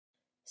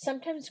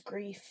Sometimes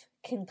grief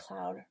can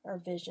cloud our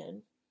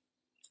vision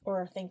or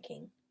our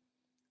thinking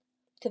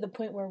to the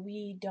point where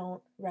we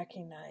don't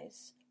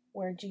recognize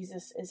where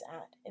Jesus is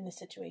at in the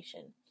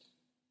situation.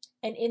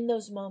 And in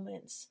those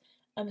moments,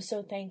 I'm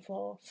so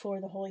thankful for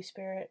the Holy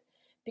Spirit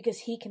because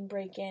He can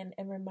break in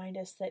and remind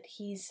us that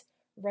He's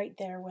right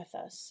there with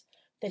us,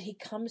 that He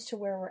comes to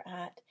where we're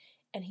at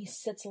and He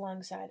sits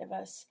alongside of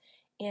us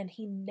and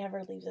He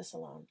never leaves us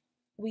alone.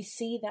 We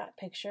see that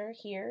picture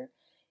here,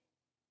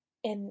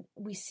 and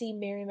we see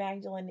Mary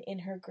Magdalene in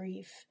her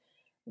grief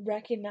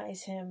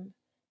recognize Him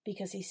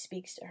because He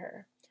speaks to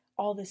her.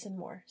 All this and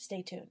more.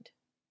 Stay tuned.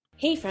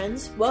 Hey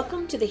friends,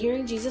 welcome to the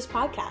Hearing Jesus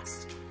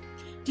podcast.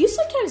 Do you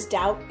sometimes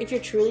doubt if you're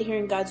truly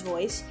hearing God's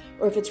voice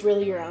or if it's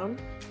really your own?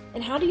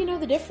 And how do you know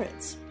the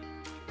difference?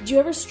 Do you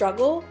ever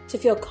struggle to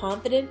feel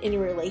confident in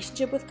your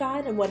relationship with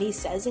God and what He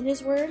says in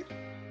His Word?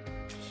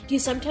 Do you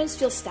sometimes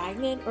feel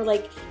stagnant or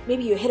like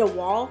maybe you hit a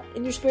wall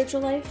in your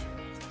spiritual life?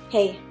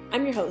 Hey,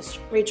 I'm your host,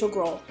 Rachel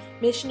Grohl,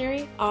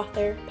 missionary,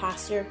 author,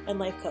 pastor, and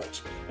life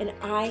coach, and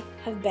I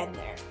have been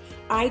there.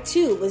 I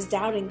too was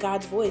doubting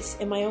God's voice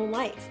in my own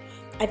life.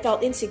 I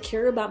felt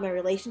insecure about my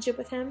relationship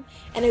with Him,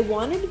 and I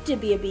wanted to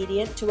be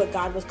obedient to what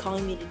God was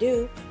calling me to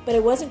do, but I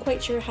wasn't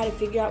quite sure how to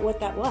figure out what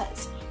that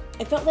was.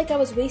 I felt like I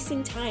was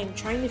wasting time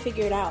trying to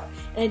figure it out,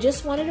 and I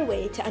just wanted a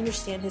way to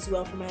understand His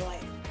will for my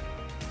life.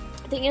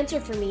 The answer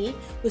for me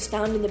was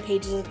found in the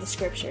pages of the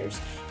scriptures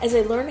as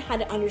I learned how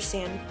to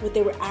understand what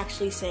they were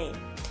actually saying.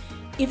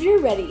 If you're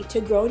ready to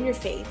grow in your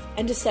faith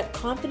and to step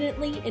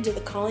confidently into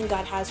the calling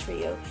God has for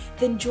you,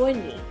 then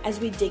join me as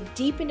we dig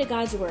deep into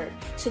God's Word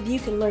so that you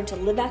can learn to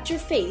live out your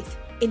faith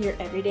in your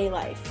everyday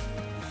life.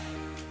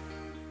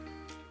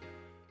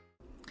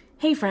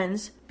 Hey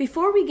friends,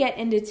 before we get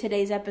into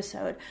today's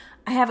episode,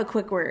 I have a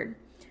quick word.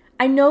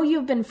 I know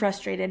you've been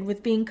frustrated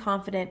with being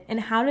confident in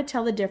how to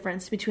tell the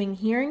difference between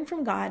hearing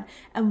from God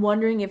and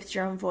wondering if it's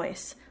your own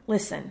voice.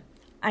 Listen,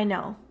 I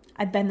know.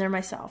 I've been there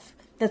myself.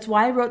 That's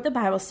why I wrote the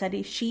Bible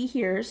study, She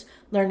Hears,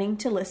 Learning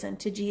to Listen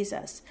to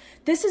Jesus.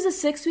 This is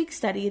a 6-week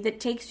study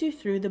that takes you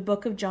through the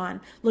book of John,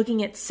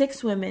 looking at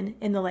 6 women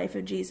in the life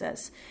of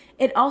Jesus.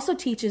 It also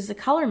teaches the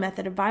color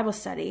method of Bible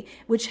study,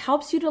 which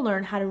helps you to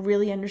learn how to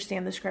really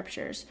understand the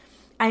scriptures.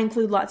 I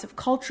include lots of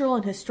cultural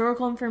and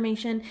historical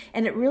information,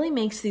 and it really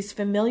makes these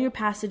familiar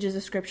passages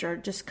of scripture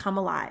just come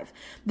alive.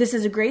 This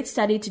is a great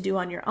study to do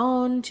on your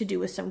own, to do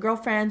with some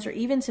girlfriends, or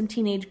even some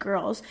teenage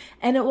girls,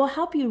 and it will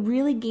help you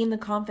really gain the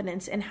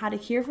confidence in how to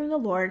hear from the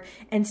Lord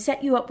and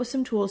set you up with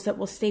some tools that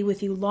will stay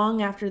with you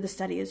long after the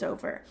study is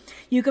over.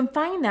 You can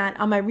find that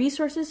on my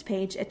resources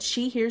page at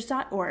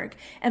shehears.org,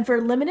 and for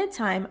a limited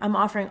time, I'm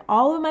offering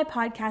all of my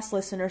podcast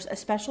listeners a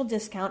special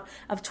discount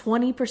of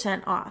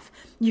 20% off.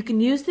 You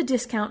can use the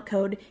discount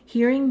code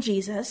Hearing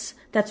Jesus,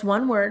 that's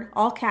one word,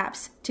 all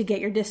caps, to get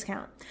your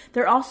discount.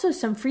 There are also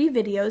some free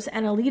videos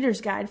and a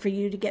leader's guide for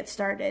you to get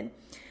started.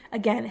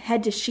 Again,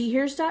 head to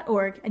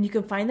shehears.org and you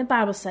can find the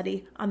Bible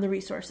study on the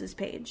resources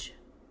page.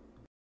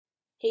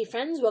 Hey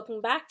friends,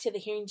 welcome back to the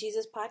Hearing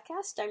Jesus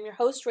podcast. I'm your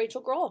host,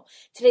 Rachel Grohl.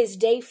 Today's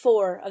day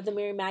 4 of the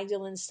Mary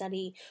Magdalene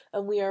study,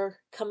 and we are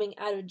coming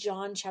out of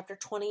John chapter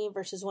 20,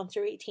 verses 1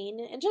 through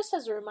 18. And just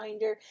as a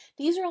reminder,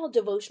 these are all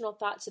devotional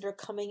thoughts that are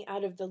coming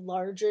out of the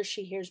larger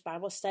She Hears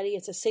Bible study.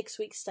 It's a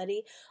 6-week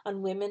study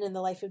on women in the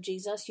life of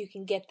Jesus. You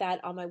can get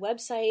that on my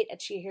website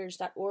at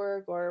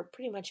shehears.org or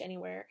pretty much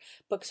anywhere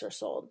books are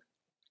sold.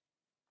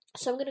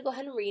 So I'm going to go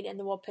ahead and read, and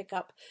then we'll pick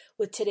up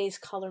with today's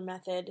color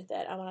method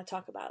that I want to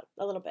talk about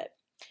a little bit.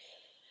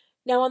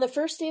 Now on the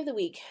first day of the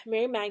week,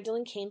 Mary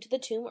Magdalene came to the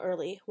tomb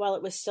early, while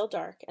it was still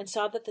dark, and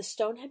saw that the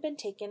stone had been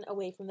taken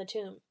away from the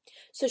tomb.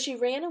 So she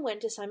ran and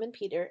went to Simon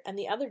Peter and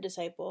the other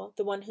disciple,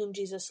 the one whom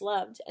Jesus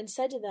loved, and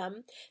said to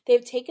them, "They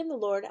have taken the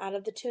Lord out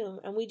of the tomb,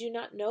 and we do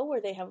not know where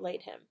they have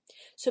laid him."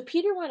 So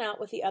Peter went out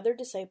with the other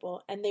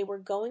disciple, and they were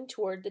going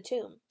toward the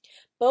tomb.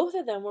 Both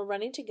of them were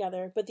running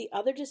together, but the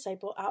other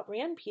disciple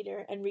outran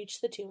Peter and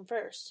reached the tomb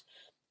first.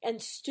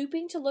 And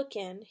stooping to look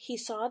in, he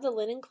saw the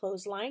linen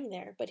clothes lying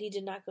there, but he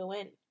did not go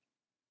in.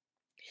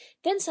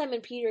 Then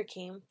Simon Peter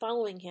came,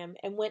 following him,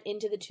 and went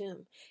into the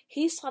tomb.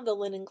 He saw the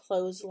linen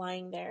clothes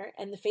lying there,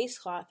 and the face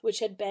cloth, which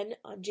had been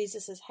on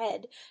Jesus'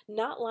 head,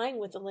 not lying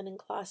with the linen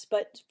cloths,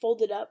 but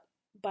folded up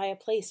by a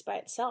place by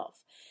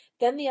itself.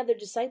 Then the other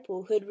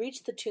disciple, who had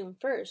reached the tomb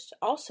first,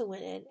 also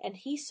went in, and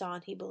he saw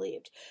and he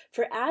believed.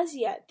 For as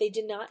yet they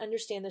did not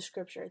understand the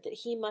scripture, that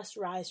he must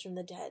rise from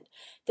the dead.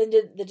 Then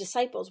the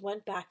disciples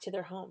went back to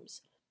their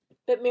homes.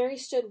 But Mary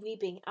stood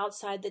weeping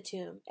outside the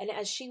tomb, and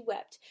as she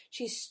wept,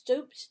 she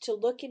stooped to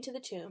look into the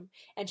tomb,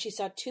 and she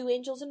saw 2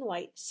 angels in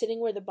white sitting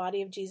where the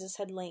body of Jesus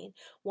had lain,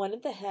 one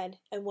at the head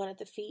and one at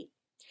the feet.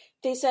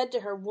 They said to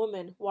her,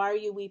 "Woman, why are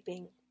you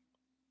weeping?"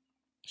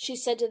 She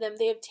said to them,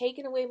 "They have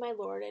taken away my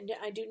Lord, and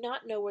I do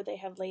not know where they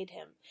have laid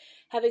him."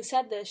 Having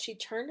said this, she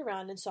turned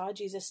around and saw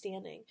Jesus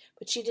standing,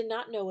 but she did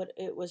not know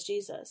it was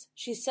Jesus.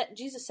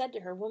 Jesus said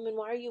to her, "Woman,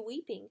 why are you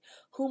weeping?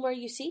 Whom are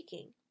you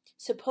seeking?"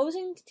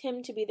 Supposing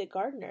him to be the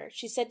gardener,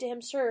 she said to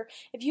him, "Sir,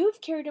 if you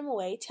have carried him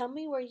away, tell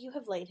me where you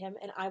have laid him,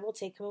 and I will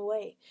take him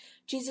away."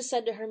 Jesus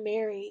said to her,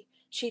 "Mary."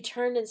 She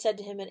turned and said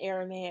to him in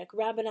Aramaic,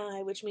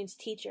 Rabboni, which means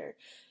teacher.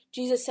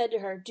 Jesus said to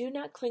her, Do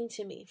not cling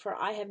to me, for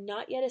I have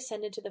not yet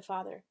ascended to the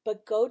Father,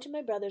 but go to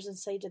my brothers and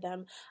say to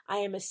them, I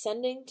am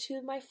ascending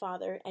to my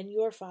Father and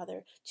your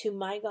Father, to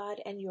my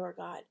God and your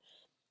God.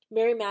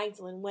 Mary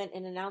Magdalene went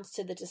and announced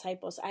to the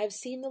disciples, I have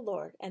seen the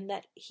Lord, and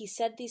that he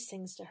said these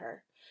things to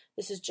her.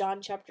 This is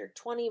John chapter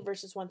 20,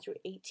 verses 1 through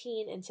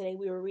 18, and today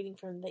we were reading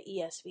from the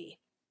ESV.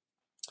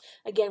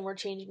 Again, we're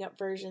changing up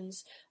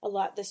versions a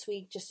lot this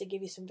week just to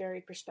give you some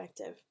varied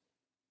perspective.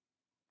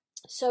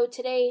 So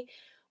today,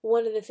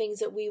 one of the things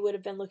that we would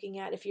have been looking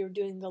at if you were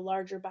doing the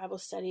larger Bible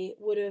study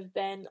would have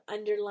been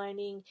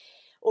underlining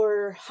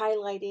or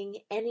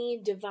highlighting any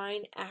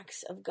divine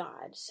acts of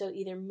God. So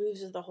either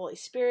moves of the Holy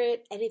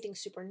Spirit, anything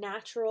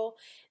supernatural,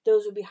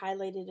 those would be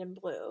highlighted in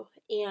blue.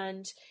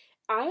 And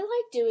I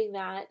like doing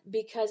that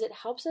because it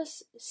helps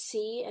us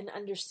see and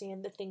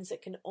understand the things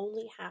that can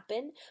only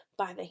happen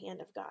by the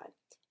hand of God.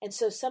 And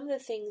so some of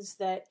the things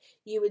that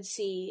you would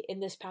see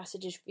in this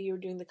passage if you were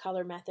doing the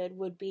color method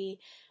would be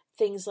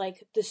things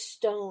like the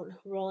stone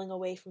rolling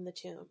away from the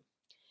tomb,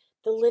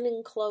 the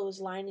linen clothes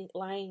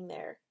lying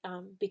there,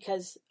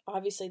 because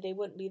obviously they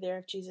wouldn't be there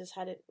if Jesus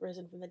hadn't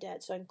risen from the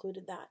dead. So I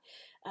included that.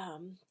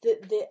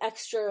 The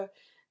extra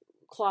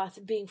cloth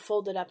being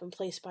folded up and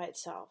placed by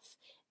itself.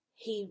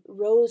 He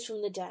rose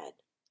from the dead.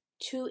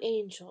 2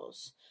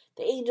 angels.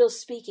 The angels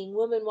speaking,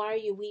 Woman, why are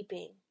you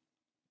weeping?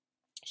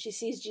 She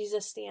sees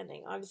Jesus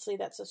standing. Obviously,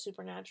 that's a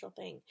supernatural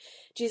thing.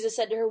 Jesus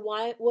said to her,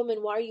 Woman,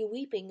 why are you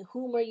weeping?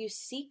 Whom are you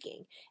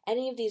seeking?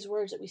 Any of these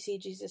words that we see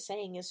Jesus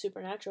saying is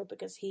supernatural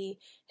because he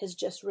has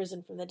just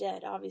risen from the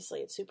dead.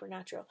 Obviously, it's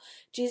supernatural.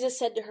 Jesus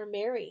said to her,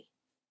 Mary,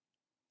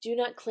 do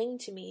not cling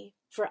to me,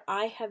 for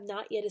I have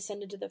not yet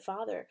ascended to the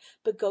Father,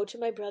 but go to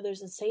my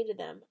brothers and say to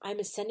them, I am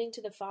ascending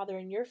to the Father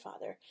and your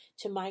Father,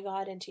 to my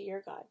God and to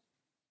your God.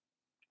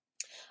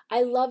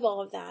 I love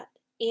all of that.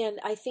 And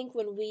I think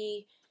when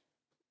we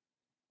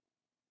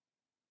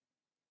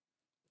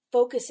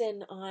focus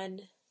in on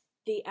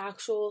the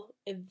actual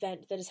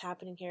event that is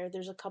happening here,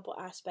 there's a couple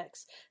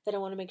aspects that I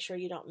want to make sure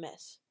you don't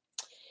miss.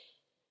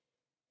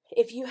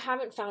 If you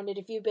haven't found it,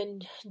 if you've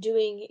been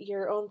doing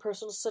your own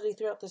personal study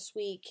throughout this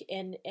week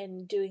and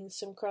doing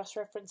some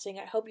cross-referencing,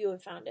 I hope you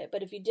have found it.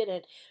 But if you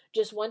didn't,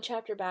 just one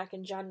chapter back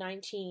in John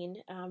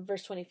 19,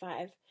 verse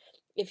 25.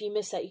 If you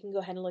missed that, you can go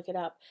ahead and look it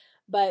up.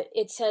 But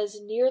it says,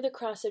 near the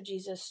cross of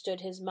Jesus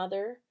stood his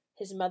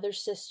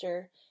mother's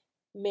sister,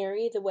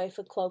 Mary, the wife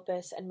of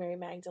Clopas, and Mary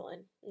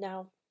Magdalene.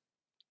 Now,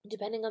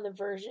 depending on the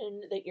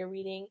version that you're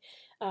reading,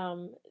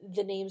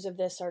 the names of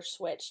this are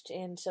switched.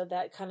 And so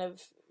that kind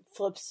of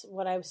flips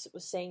what I was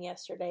saying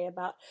yesterday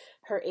about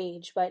her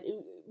age. But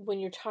when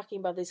you're talking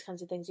about these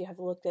kinds of things, you have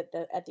to look at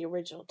the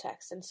original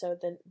text. And so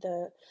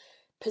the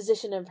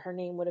position of her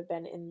name would have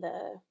been in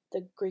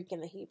the Greek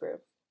and the Hebrew.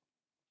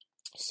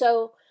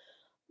 So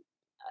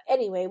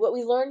anyway, what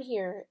we learn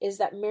here is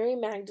that Mary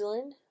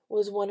Magdalene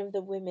was one of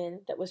the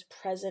women that was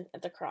present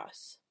at the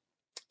cross.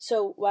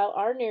 So while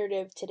our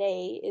narrative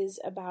today is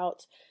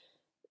about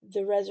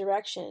the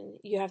resurrection,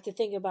 you have to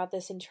think about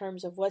this in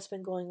terms of what's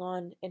been going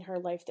on in her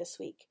life this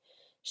week.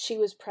 She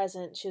was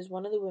present. She was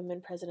one of the women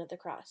present at the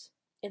cross.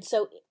 And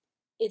so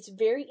it's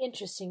very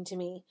interesting to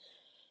me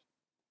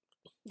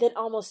that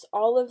almost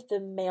all of the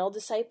male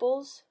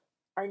disciples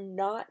are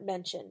not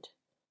mentioned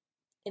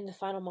in the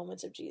final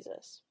moments of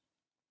Jesus.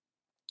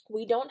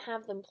 We don't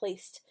have them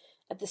placed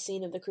at the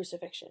scene of the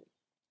crucifixion.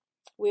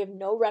 We have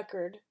no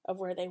record of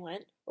where they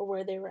went or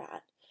where they were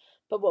at.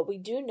 But what we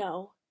do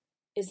know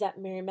is that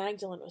Mary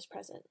Magdalene was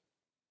present.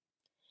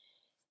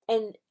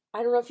 And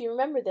I don't know if you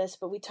remember this,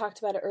 but we talked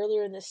about it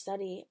earlier in this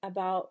study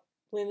about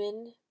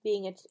women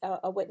being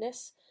a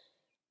witness.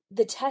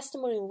 The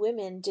testimony of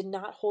women did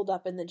not hold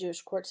up in the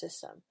Jewish court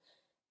system.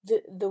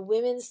 The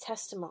women's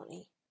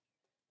testimony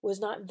was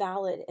not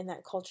valid in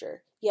that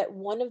culture. Yet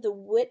one of the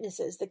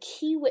witnesses, the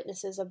key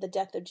witnesses of the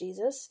death of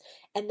Jesus,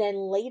 and then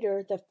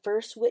later the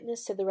first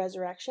witness to the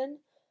resurrection,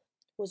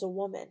 was a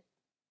woman.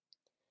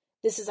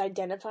 This is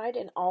identified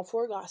in all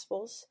 4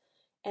 Gospels,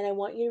 and I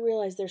want you to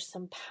realize there's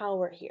some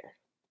power here.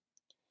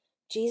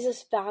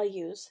 Jesus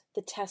values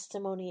the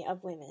testimony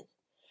of women.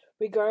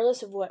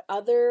 Regardless of what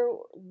other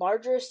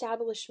larger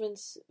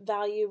establishments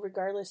value,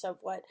 regardless of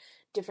what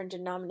different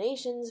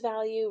denominations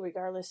value,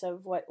 regardless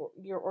of what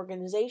your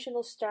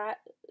organizational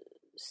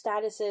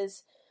status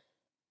is,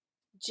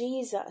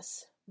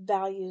 Jesus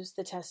values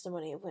the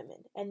testimony of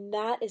women. And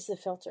that is the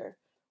filter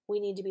we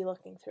need to be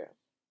looking through.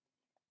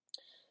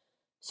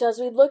 So as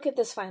we look at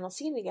this final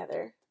scene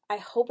together, I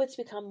hope it's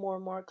become more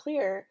and more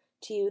clear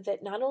to you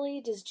that not only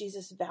does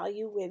Jesus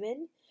value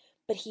women,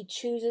 but he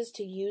chooses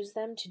to use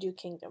them to do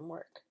kingdom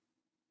work.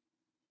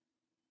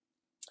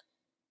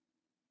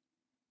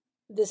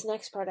 This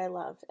next part I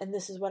love, and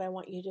this is what I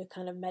want you to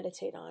kind of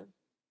meditate on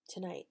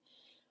tonight.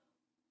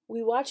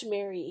 We watch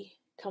Mary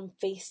come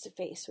face to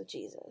face with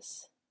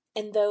Jesus.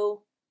 And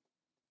though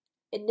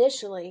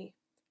initially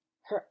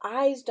her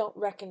eyes don't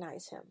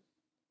recognize him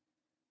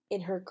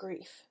in her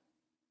grief,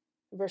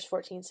 verse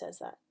 14 says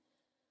that,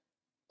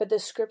 but the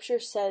scripture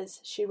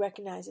says she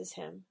recognizes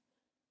him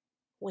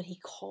when he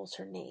calls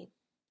her name.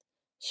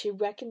 She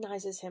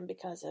recognizes him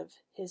because of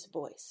his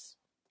voice.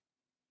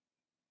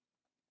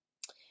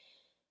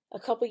 A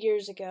couple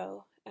years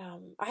ago,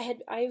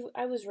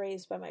 I was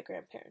raised by my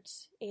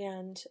grandparents,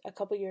 and a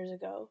couple years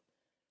ago,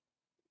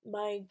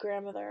 my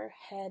grandmother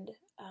had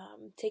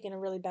taken a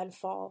really bad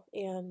fall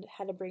and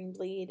had a brain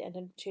bleed,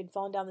 and she had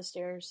fallen down the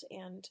stairs,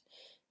 and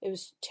it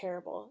was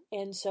terrible.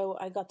 And so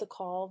I got the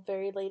call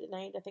very late at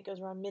night. I think it was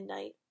around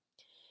midnight.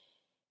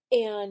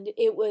 And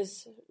it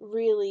was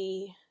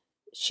really,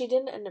 she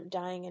didn't end up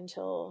dying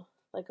until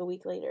like a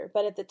week later.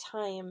 But at the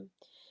time,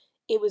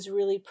 it was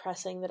really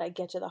pressing that I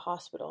get to the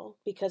hospital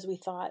because we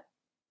thought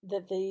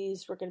that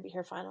these were going to be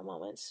her final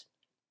moments.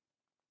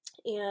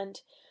 And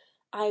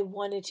I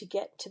wanted to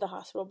get to the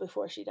hospital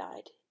before she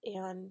died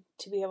and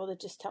to be able to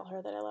just tell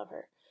her that I love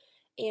her.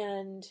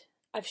 And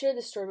I've shared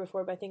this story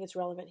before, but I think it's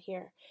relevant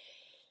here.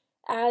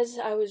 As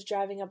I was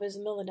driving up, it was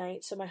the middle of the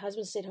night, so my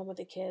husband stayed home with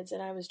the kids,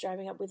 and I was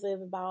driving up. We live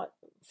about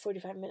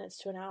 45 minutes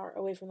to an hour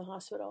away from the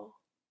hospital.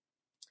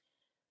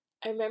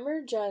 I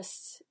remember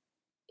just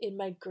in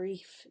my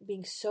grief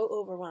being so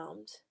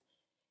overwhelmed,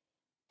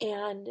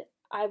 and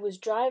I was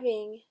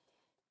driving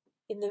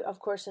of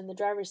course, in the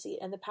driver's seat,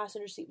 and the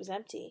passenger seat was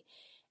empty.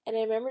 And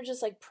I remember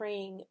just like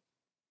praying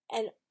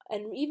and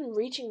even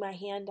reaching my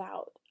hand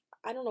out.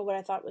 I don't know what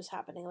I thought was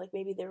happening. Like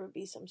maybe there would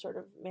be some sort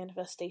of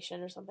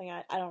manifestation or something.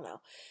 I don't know.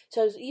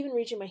 So I was even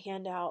reaching my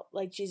hand out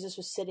like Jesus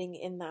was sitting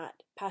in that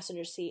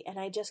passenger seat. And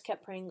I just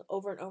kept praying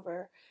over and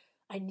over,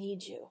 I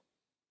need you.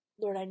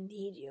 Lord, I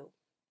need you.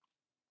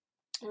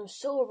 And I was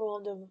so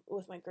overwhelmed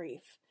with my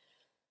grief.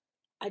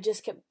 I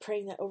just kept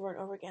praying that over and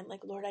over again.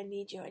 Like, Lord, I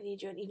need you. I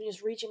need you. And even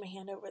just reaching my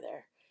hand over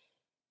there.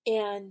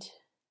 And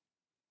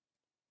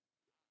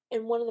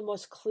in one of the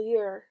most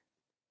clear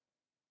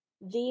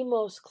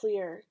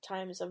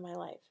times of my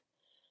life,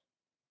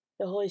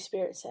 the Holy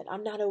Spirit said,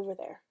 I'm not over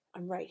there.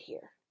 I'm right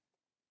here.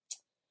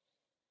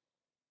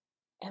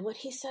 And when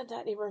he said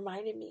that, it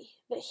reminded me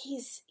that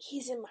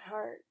he's in my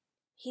heart.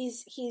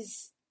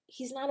 He's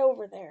not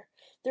over there.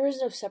 There is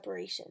no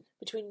separation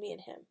between me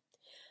and him.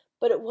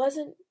 But it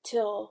wasn't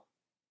till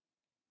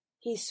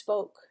he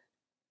spoke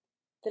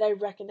that I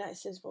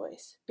recognized his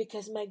voice,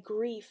 because my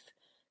grief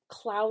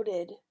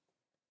clouded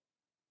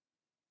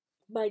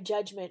my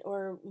judgment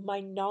or my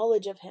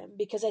knowledge of him,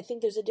 because I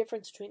think there's a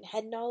difference between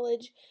head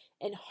knowledge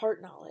and heart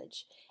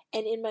knowledge.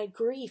 And in my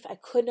grief, I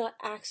could not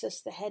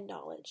access the head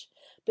knowledge.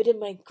 But in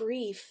my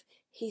grief,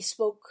 he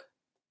spoke.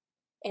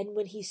 And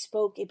when he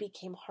spoke, it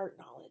became heart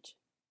knowledge.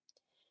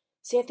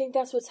 See, I think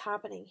that's what's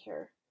happening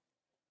here.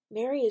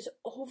 Mary is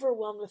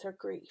overwhelmed with her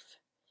grief.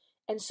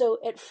 And so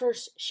at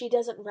first, she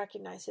doesn't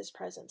recognize his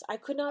presence. I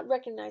could not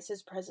recognize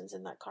his presence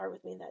in that car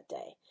with me that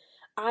day.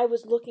 I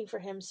was looking for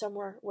him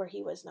somewhere where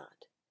he was not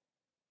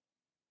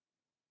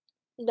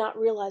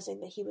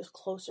realizing that he was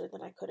closer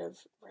than I could have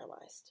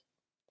realized.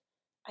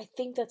 I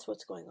think that's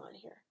what's going on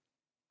here.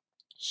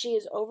 She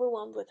is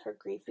overwhelmed with her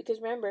grief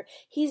because remember,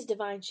 he's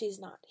divine, she's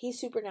not. He's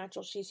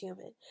supernatural, she's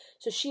human.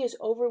 So she is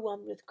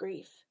overwhelmed with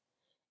grief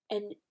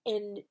and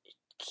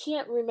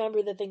can't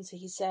remember the things that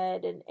he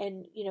said,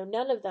 and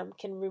none of them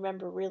can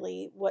remember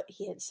really what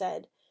he had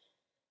said.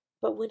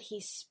 But when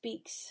he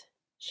speaks,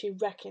 she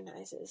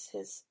recognizes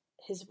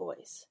his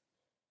voice.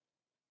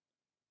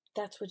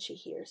 That's when she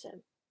hears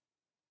him.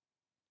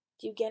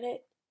 Do you get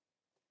it?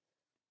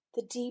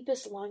 The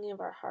deepest longing of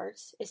our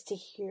hearts is to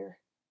hear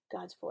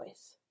God's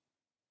voice.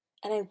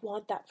 And I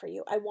want that for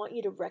you. I want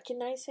you to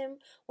recognize him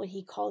when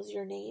he calls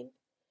your name,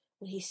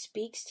 when he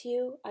speaks to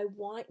you. I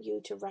want you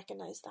to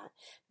recognize that.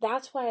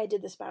 That's why I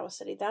did this Bible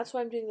study. That's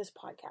why I'm doing this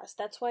podcast.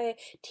 That's why I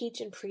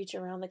teach and preach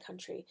around the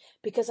country,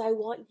 because I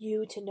want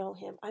you to know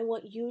him. I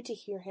want you to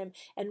hear him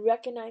and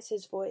recognize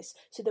his voice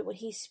so that when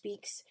he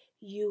speaks,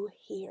 you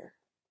hear.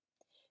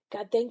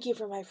 God, thank you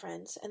for my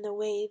friends and the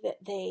way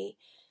that they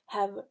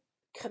have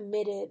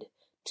committed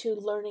to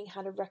learning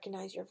how to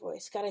recognize your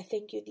voice. God, I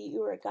thank you that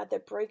you are a God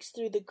that breaks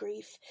through the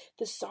grief,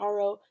 the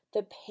sorrow,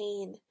 the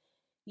pain.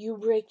 You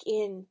break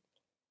in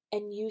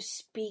and you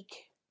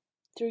speak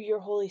through your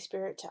Holy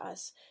Spirit to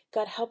us.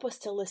 God, help us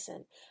to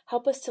listen.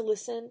 Help us to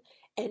listen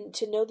and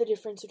to know the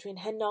difference between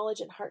head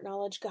knowledge and heart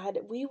knowledge. God,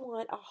 we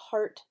want a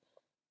heart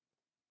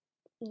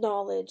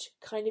knowledge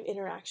kind of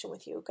interaction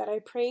with you. God, I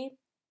pray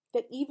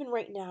that even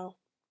right now,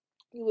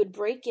 you would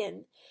break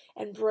in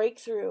and break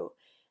through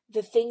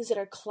the things that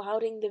are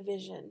clouding the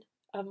vision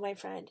of my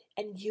friend,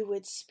 and you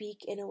would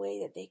speak in a way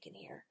that they can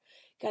hear.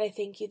 God, I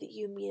thank you that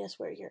you meet us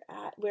where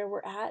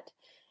we're at,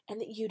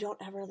 and that you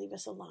don't ever leave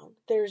us alone.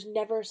 There's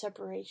never a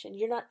separation.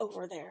 You're not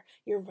over there.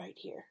 You're right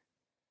here.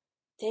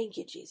 Thank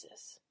you,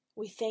 Jesus.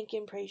 We thank you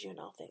and praise you in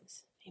all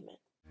things. Amen.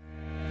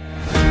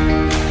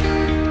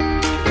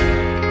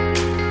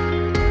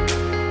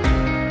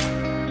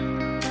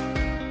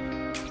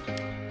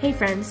 Hey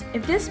friends,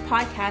 if this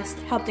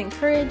podcast helped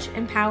encourage,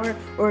 empower,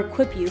 or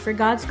equip you for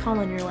God's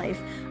call in your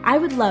life, I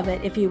would love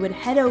it if you would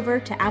head over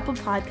to Apple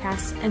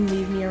Podcasts and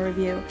leave me a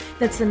review.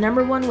 That's the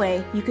number one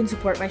way you can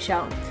support my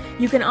show.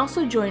 You can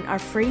also join our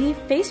free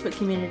Facebook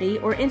community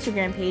or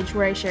Instagram page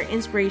where I share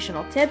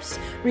inspirational tips,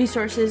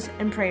 resources,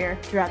 and prayer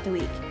throughout the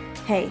week.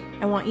 Hey,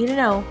 I want you to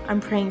know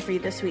I'm praying for you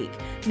this week.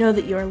 Know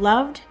that you are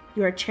loved,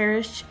 you are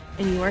cherished,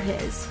 and you are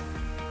His.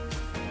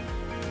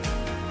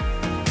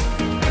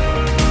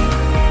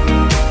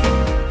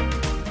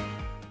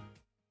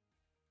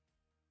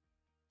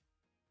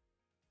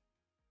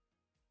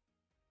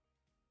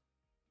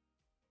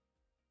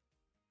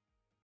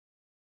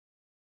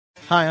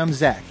 Hi, I'm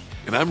Zach.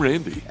 And I'm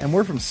Randy. And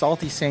we're from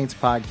Salty Saints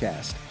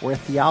Podcast. We're a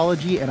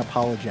theology and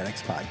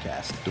apologetics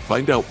podcast. To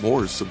find out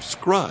more,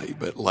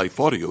 subscribe at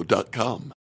lifeaudio.com.